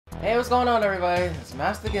Hey, what's going on, everybody? It's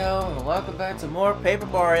MasterGuil, and welcome back to more Paper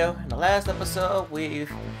Mario. In the last episode,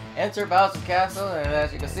 we've entered Bowser's Castle, and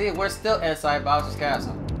as you can see, we're still inside Bowser's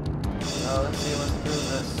Castle. So let's see what's through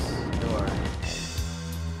this door.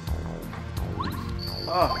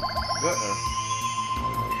 Oh, goodness.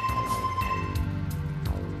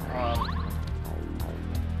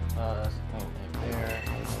 That's anything there.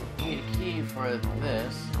 We need a key for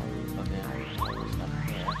this. Okay, there's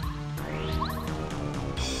nothing here.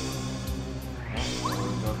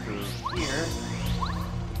 Go through here.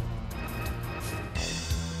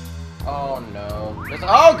 Oh no.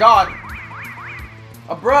 Oh god!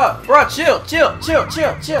 Oh bruh, chill.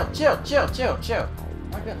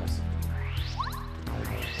 My goodness.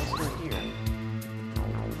 What's through here?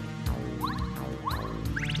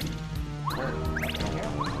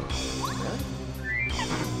 Really?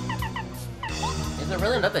 Is there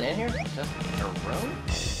really nothing in here? It's just a room?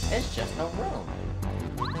 It's just a room.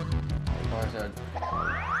 Or is there...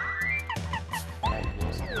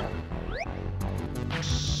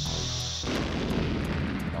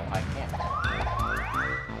 No, I can't.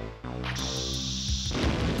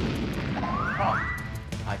 Huh.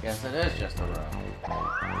 I guess it is just a room.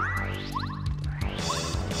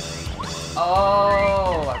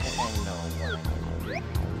 Oh, I think I know what I need to do.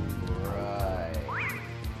 Right.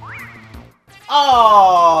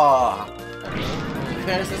 Oh!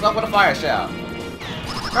 Finish this up with a fire shout.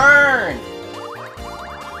 Burn!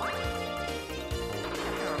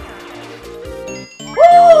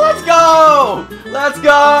 Woo! Let's go! Let's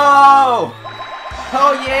go!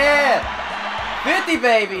 Oh yeah! 50,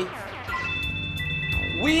 baby!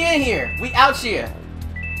 We in here! We out here!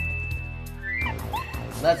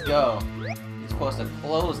 Let's go. You're supposed to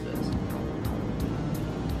close this.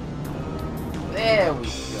 There we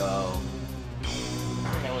go.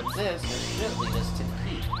 And with this, there should lead us to the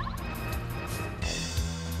key.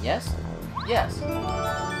 Yes? Yes.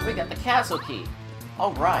 We got the castle key.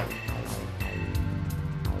 Alright.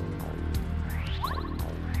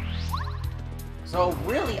 So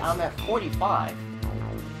really, I'm at 45.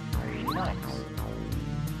 Nice.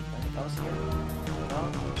 Anything else here? No?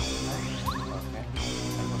 Okay. Can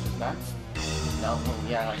I push this back? No?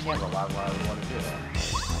 Yeah, I can't go why would I want to do that.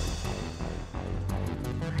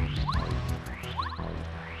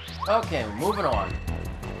 Okay, moving on.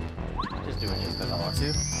 Just doing this because I want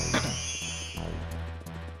to.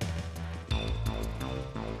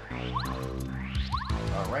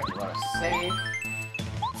 Alright, we're gonna save.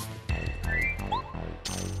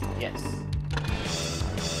 Yes.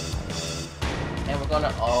 And we're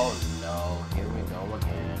gonna... Oh no, here we go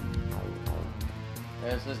again.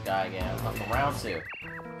 There's this guy again. Up for round 2.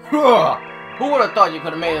 Who would have thought you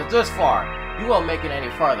could have made it this far? You won't make it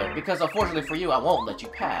any farther, because unfortunately for you, I won't let you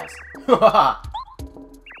pass.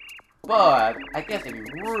 But, I guess if you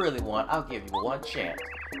really want, I'll give you one chance.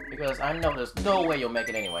 Because I know there's no way you'll make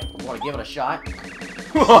it anyway. You want to give it a shot?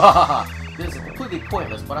 This is completely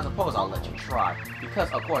pointless, but I suppose I'll let you try.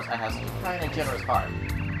 Because, of course, I have such a kind and generous heart.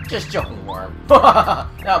 Just joking, worm.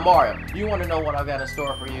 Now, Mario, you want to know what I've got in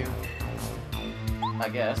store for you? I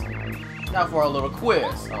guess. Now for a little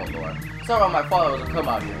quiz. Oh, Lord. Several of my followers will come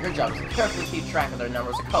out here. Your job is to carefully keep track of their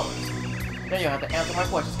numbers and colors. Then you'll have to answer my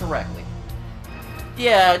questions correctly.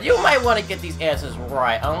 Yeah, you might want to get these answers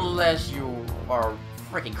right, unless you are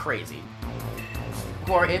freaking crazy.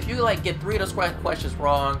 Or if you, like, get 3 of those questions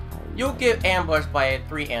wrong, you'll get ambushed by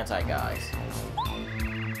 3 anti-guys.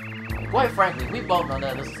 Quite frankly, we both know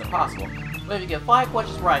that this is impossible. But if you get 5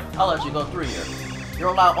 questions right, I'll let you go through here. You're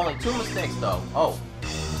allowed only 2 mistakes, though. Oh.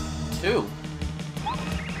 2?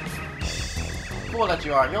 Fool that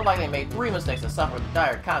you are, you'll likely make 3 mistakes and suffer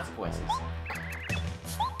dire consequences.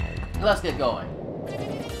 Let's get going.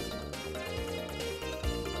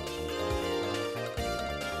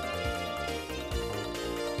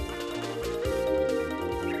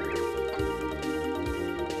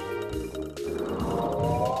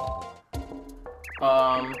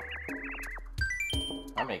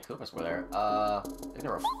 How many Koopas were there? I think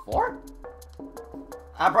there were 4?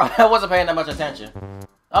 I wasn't paying that much attention.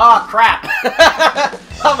 Oh crap!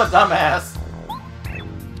 I'm a dumbass.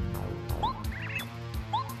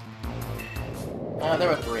 There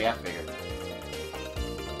were 3, I figured.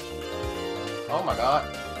 Oh my god.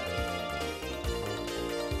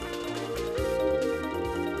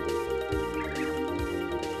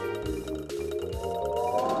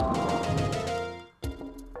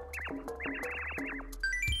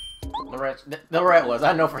 The red was,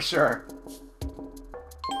 I know for sure.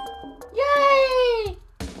 Yay!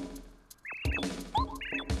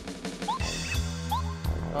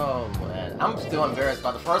 Oh man, I'm still embarrassed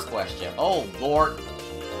by the first question. Oh lord.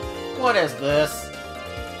 What is this?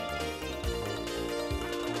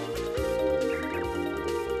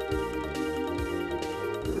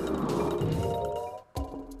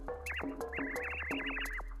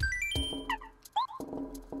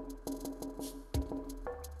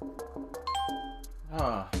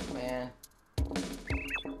 Oh, man.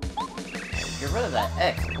 Get rid of that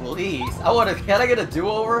X, please. Can I get a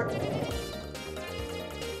do-over?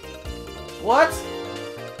 What?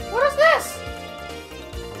 What is this?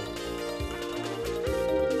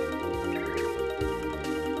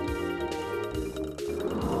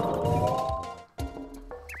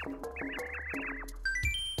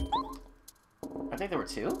 I think there were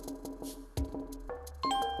 2?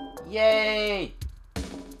 Yay!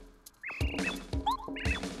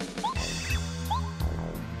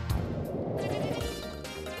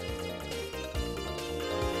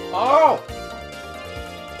 Oh!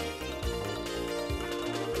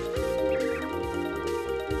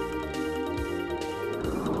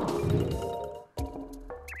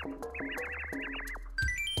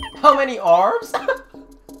 How many arms?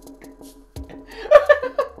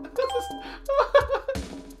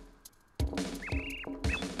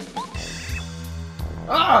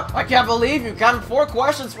 Ah, I can't believe you got 4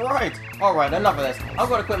 questions right! Alright, enough of this. I'm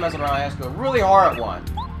gonna quit messing around and ask you a really hard one.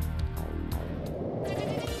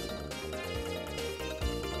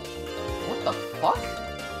 What the fuck?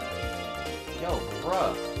 Yo,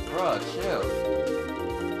 bruh, chill.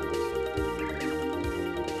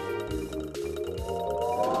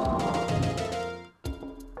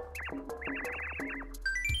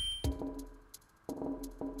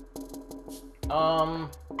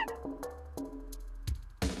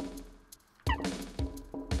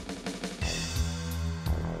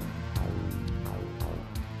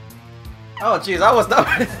 Oh jeez, I was not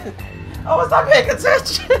paying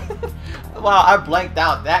attention. Wow, I blanked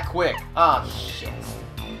out that quick. Oh shit.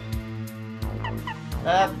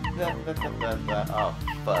 Oh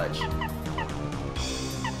fudge.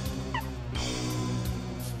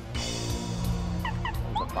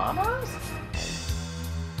 The bombers?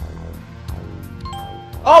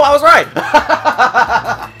 Oh, I was right!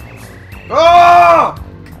 Oh!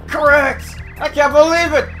 Correct! I can't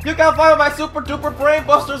believe it! You got 5 of my super duper brain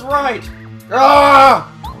busters right!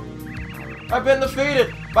 Ah! I've been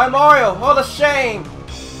defeated by Mario! What a shame!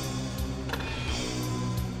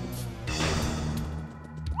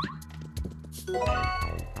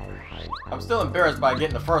 I'm still embarrassed by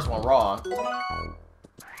getting the first one wrong.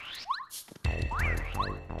 I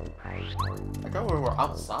thought we were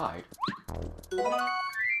outside.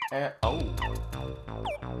 And, oh.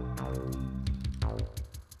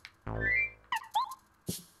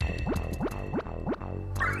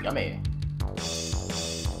 Yummy.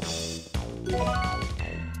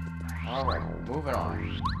 Alright, moving on.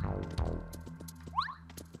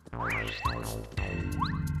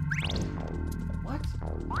 What?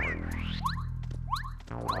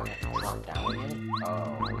 Oh, I have to drop down again? Oh.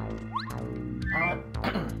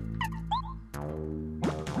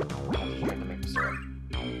 Here to make the syrup.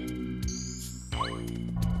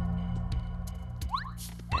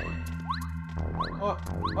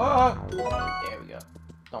 There we go.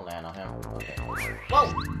 Don't land on him. Okay.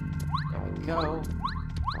 Whoa! There we go. No.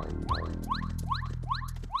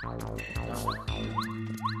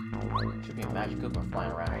 Should be a magic Koopa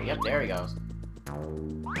flying around here. Yep, there he goes.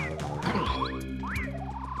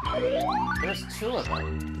 There's 2 of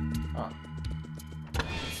them. Huh.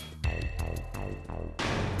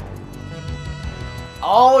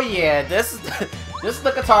 Oh yeah, this is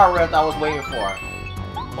the guitar riff I was waiting for.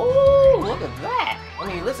 Oh, look at that! I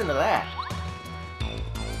mean, listen to that.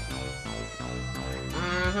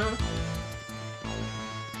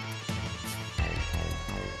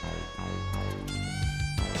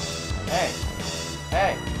 Hey.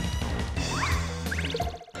 Hey.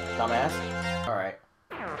 Dumbass. Alright.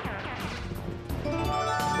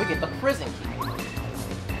 We get the prison key.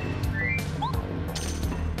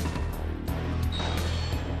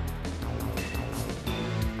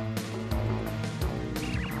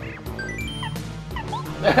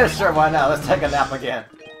 Sure, why not? Let's take a nap again.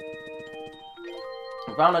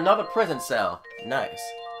 Found another prison cell. Nice.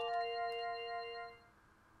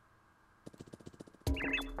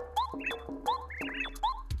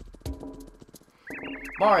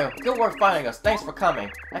 Mario, good work finding us. Thanks for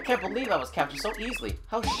coming. I can't believe I was captured so easily.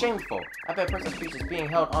 How shameful. I bet Princess Peach is being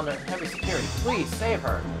held under heavy security. Please, save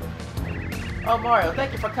her. Oh, Mario,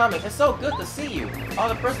 thank you for coming. It's so good to see you. All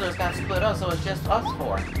the prisoners got split up, so it's just us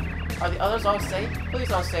 4. Are the others all safe? Please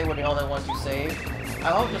don't say we're the only ones you saved. I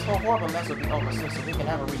hope this whole horrible mess will be over soon so we can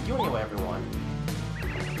have a reunion with everyone.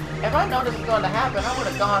 If I know this was going to happen, I would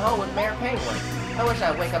have gone home with Mayor Penguin. I wish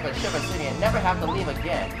I'd wake up in Shiver City and never have to leave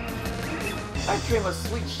again. I dream of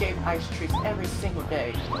sweet-shaped ice treats every single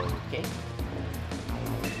day. Okay.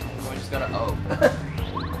 We're just gonna... oh.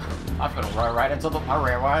 I'm gonna run right into the... I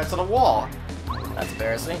ran right into the wall. That's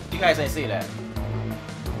embarrassing. You guys ain't see that.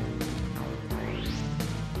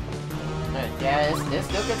 Yeah, it's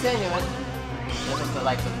still continuing. This is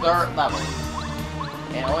like the 3rd level.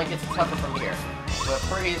 And it only gets tougher from here. But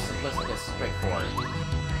pretty simplistic and straightforward.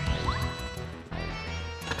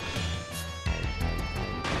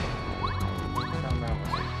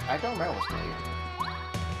 I don't remember what's through here.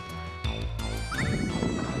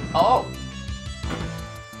 Oh!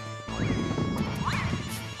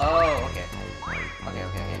 Oh, okay. Okay.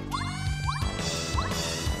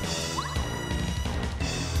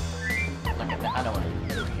 Okay, I know what to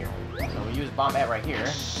do here. So we use Bombette right here.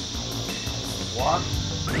 Walk.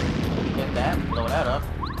 Get that, blow that up.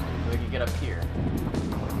 So we can get up here.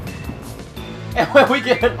 And when we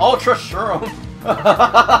get an Ultra Shroom!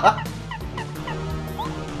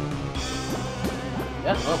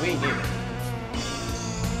 That's what we need.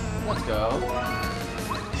 Let's go.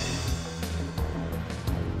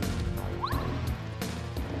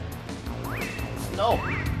 No!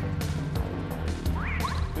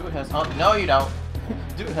 Dude has no, you don't.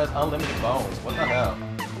 Dude has unlimited bones. What the hell?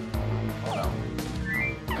 Oh no.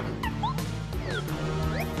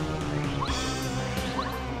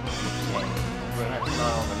 Okay, we're gonna have to go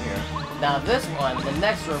over here. Now this one, the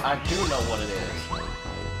next room, I do know what it is.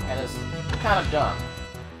 And it's kind of dumb.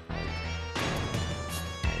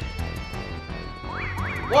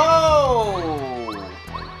 Whoa!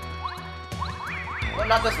 But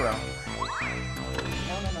not this room.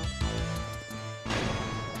 No.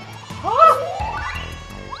 Huh?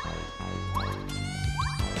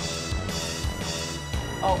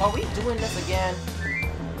 Oh, are we doing this again?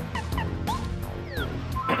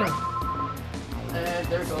 And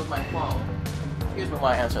there goes my phone. Excuse me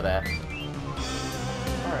while I answer that.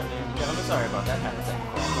 Alright, ladies and gentlemen, sorry about that. Had a second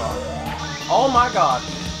phone call. Oh my god!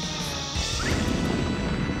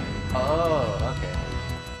 Oh, okay.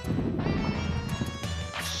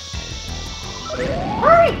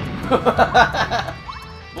 Hurry!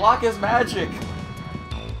 Block is magic!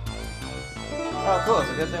 Oh, cool. It's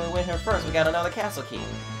a good thing we went here first. We got another castle key.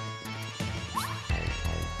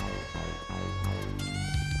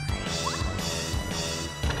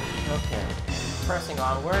 Okay. Pressing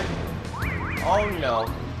onward. Oh no.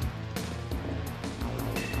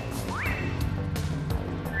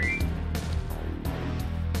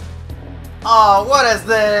 Oh, what is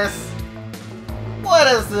this? What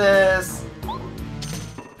is this?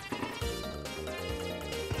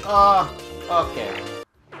 Okay.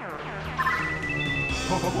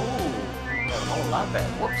 Ooh, got a whole lot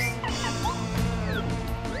better. Whoops.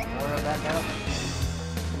 More of that now.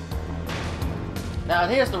 Now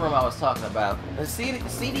here's the room I was talking about. See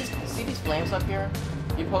these flames up here?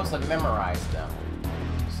 You're supposed to memorize them.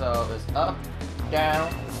 So it's up,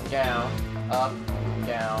 down, down, up,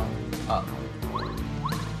 down, up.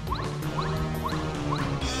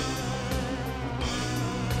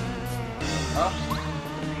 Up.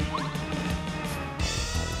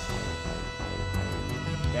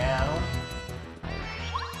 Down.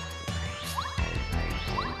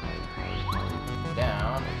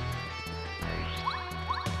 Down.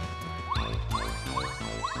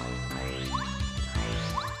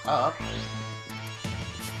 Up.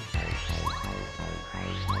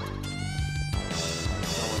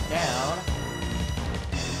 Going down.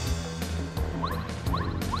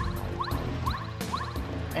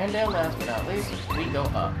 And then last but not least, we go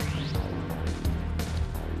up.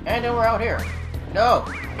 And then we're out here. No!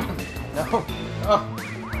 No! Oh.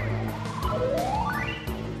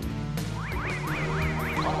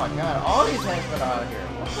 Oh my god, all these henchmen are out here.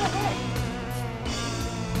 What the heck?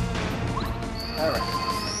 Alright.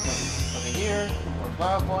 Over here, more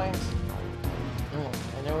flower points.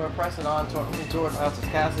 And then we're pressing on toward Elsa's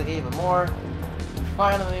castle even more. And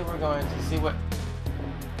finally, we're going to see what...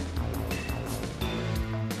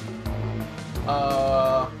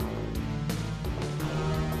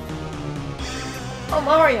 Oh,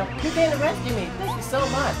 Mario! You came to rescue me! Thank you so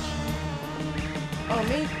much! Oh,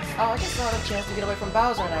 me? Oh, I just saw a chance to get away from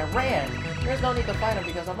Bowser and I ran! There's no need to fight him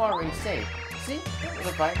because I'm already safe. See? There's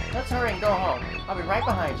a fight. Let's hurry and go home. I'll be right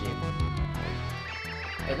behind you.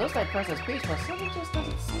 It looks like Princess Peach, but something just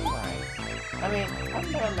doesn't seem right. I mean, I've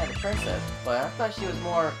never met a princess, but I thought she was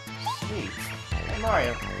more sweet. Hey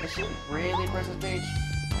Mario, is she really Princess Peach?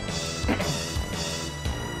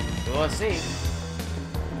 We'll see.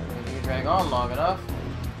 If you drag on long enough,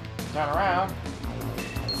 turn around.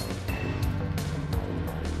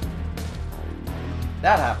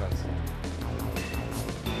 That happens.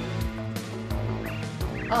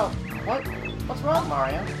 Oh, what's wrong,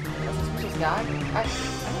 Mario? That's a suspicious guy? I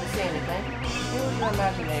didn't say anything. It was your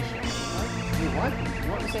imagination. Huh? You what? You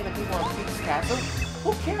want to say that people on Peach's castle?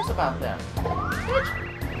 Who cares about them? Bitch!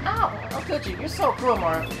 Ow! How could you? You're so cruel,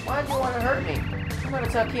 Mario. Why did you want to hurt me? I'm gonna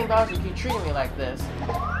tell King Bowser you keep treating me like this.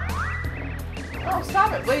 Oh,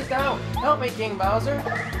 stop it! Please don't! Help me, King Bowser!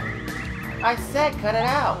 I said cut it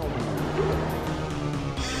out!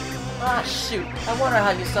 Ah, shoot! I wonder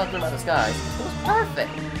how you sucked through my disguise. It was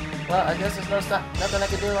perfect! Well, I guess there's nothing I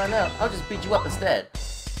can do right now. I'll just beat you up instead.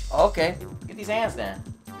 Okay, get these hands down.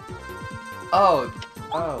 Oh,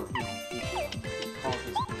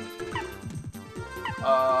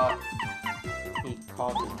 he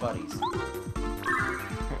called his buddies.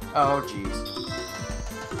 Oh, jeez.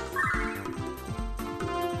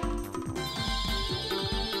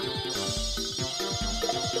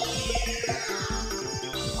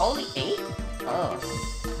 Only 8? Oh.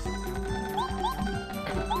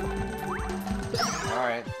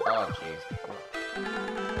 Alright. Oh, jeez.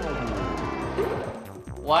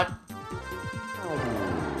 What?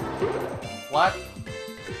 What?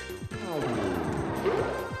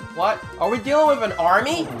 What? Are we dealing with an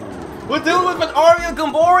army? We're dealing with an army of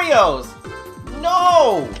Gomborios!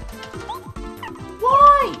 No!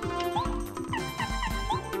 Why?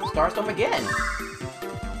 Starstorm again.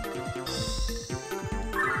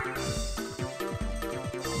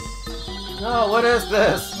 No, what is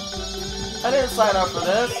this? I didn't sign up for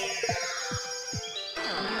this.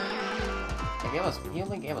 He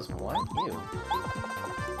only gave us 1? Ew.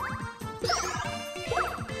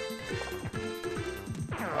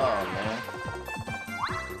 Oh, man.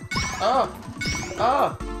 Oh!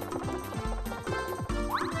 Oh!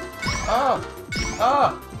 Oh! Oh!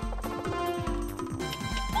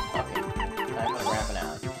 Okay. I'm gonna wrap it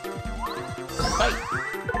out. Fight!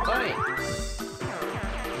 Fight!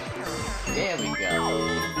 There we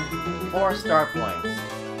go. 4 star points.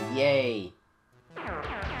 Yay!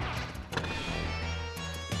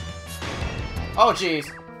 Oh, jeez.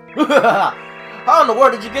 How in the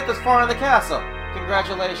world did you get this far in the castle?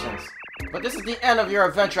 Congratulations. But this is the end of your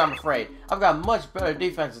adventure, I'm afraid. I've got much better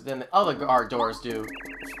defenses than the other guard doors do.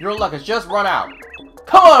 Your luck has just run out.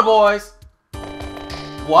 Come on, boys!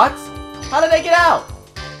 What? How did they get out?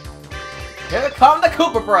 Here come the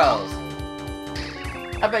Koopa Bros!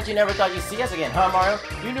 I bet you never thought you'd see us again, huh, Mario?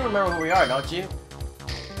 You do remember who we are, don't you?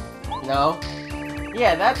 No?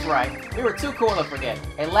 Yeah, that's right. We were too cool to forget.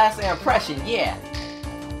 A lasting impression, yeah.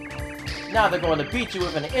 Now they're going to beat you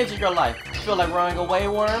within an inch of your life. Feel like running away,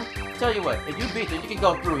 Worm? Tell you what, if you beat them, you can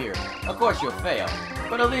go through here. Of course you'll fail,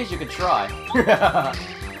 but at least you can try.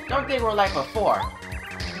 Don't think we're like before.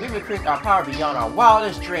 We've increased our power beyond our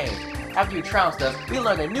wildest dreams. After you trounced us, we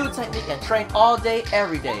learned a new technique and trained all day,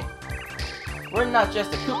 every day. We're not just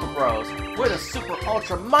the Koopa Bros. We're the super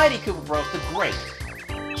ultra mighty Koopa Bros, the great.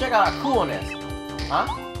 Check out our coolness. Huh?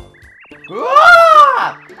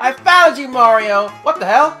 Ah! I found you, Mario! What the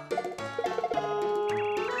hell?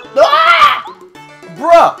 Ah!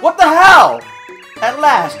 Bruh, what the hell? At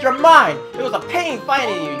last, you're mine! It was a pain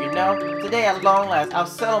finding you, you know? Today, at long last, I'll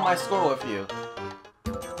settle my score with you.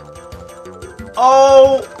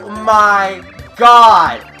 Oh my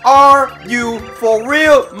god! Are you for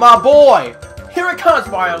real, my boy? Here it comes,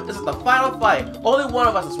 Mario! This is the final fight. Only one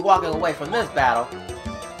of us is walking away from this battle.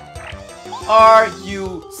 Are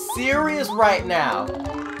you serious right now?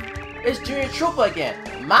 It's Junior Troopa again.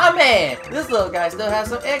 My man! This little guy still has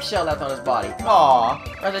some eggshell left on his body. Aww.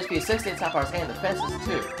 Runs HP 60 top powers and defenses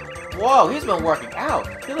too. Whoa, he's been working out.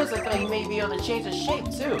 He looks like he may be able to change his shape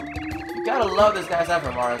too. You gotta love this guy's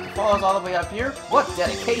effort, Mario. He falls all the way up here. What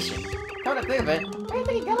dedication! Come to think of it, how do you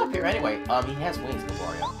think he got up here anyway? He has wings,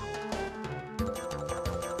 Mario.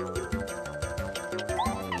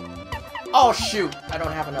 Oh shoot! I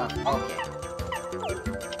don't have enough. Okay.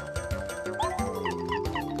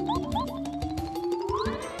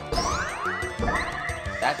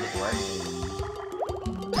 That didn't work.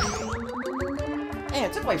 Man,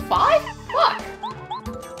 it took away 5? Fuck!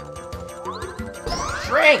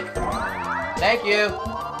 Shrink! Thank you!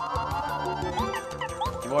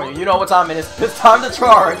 Mario, you know what time it is. It's time to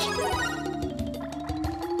charge!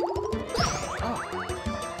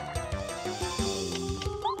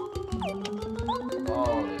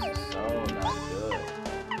 Oh, this is so not good.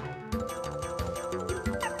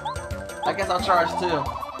 I guess I'll charge too.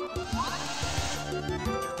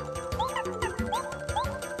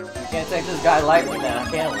 Can't take this guy lightly now,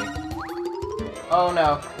 can we? Oh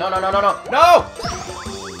no. No, no, no, no, no. No!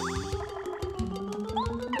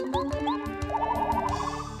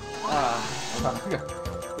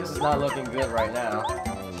 This is not looking good right now.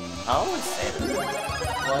 I always say this.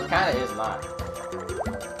 Well, it kinda is not.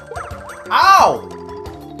 Ow!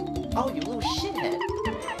 Oh, you little shithead.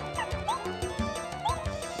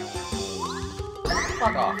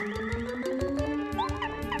 Fuck off.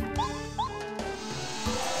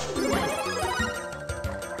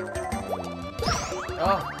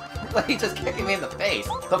 Oh, like he just kicking me in the face.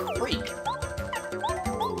 The freak.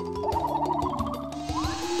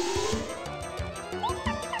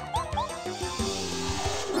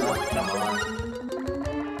 Oh, come on.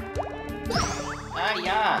 Ah,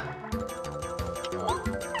 yeah. Oh.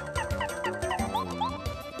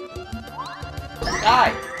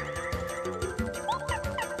 Die.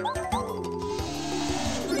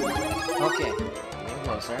 Okay, getting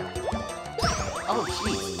closer. Oh,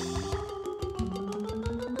 jeez.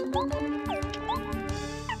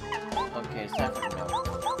 Okay, it's time for the milk.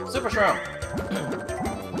 Super Shroom!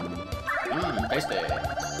 Mmm, tasty.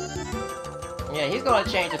 Yeah, he's gonna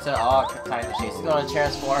change it to all kinds of shapes. He's gonna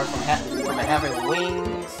transform from having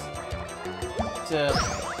wings to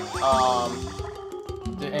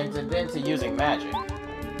then to using magic.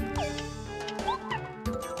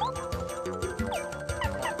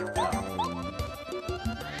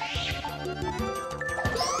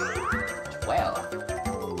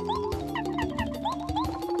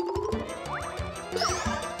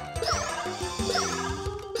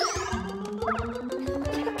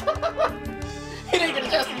 He didn't get a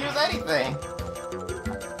chance to use anything!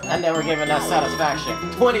 I never gave him that satisfaction.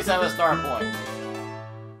 27 star points.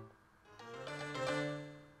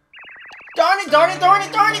 Darn it, darn it, darn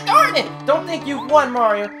it, darn it, darn it! Don't think you've won,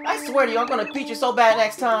 Mario. I swear to you, I'm gonna beat you so bad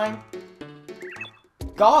next time.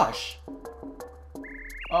 Gosh.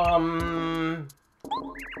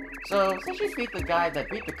 So, since you beat the guy that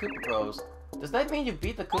beat the Koopa Bros, does that mean you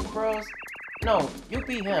beat the Koopa Bros? No, you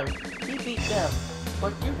beat him. He beat them.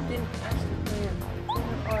 But you didn't actually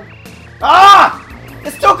play it. Ah!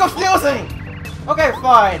 It's too confusing! Okay,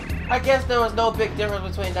 fine. I guess there was no big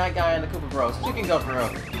difference between that guy and the Koopa Bros. You can go through.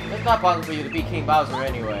 It's not possible for you to beat King Bowser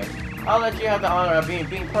anyway. I'll let you have the honor of being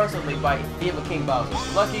personally by Evil King Bowser.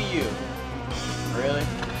 Lucky you. Really?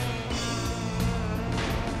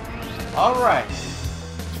 Alright.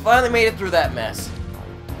 Finally made it through that mess.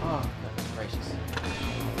 Oh, goodness gracious.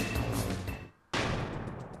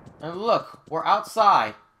 And look, we're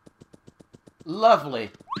outside.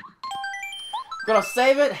 Lovely. I'm gonna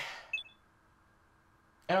save it.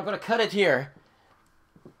 And I'm gonna cut it here.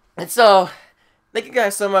 And so, thank you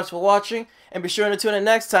guys so much for watching. And be sure to tune in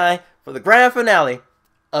next time for the grand finale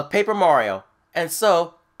of Paper Mario. And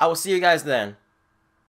so, I will see you guys then.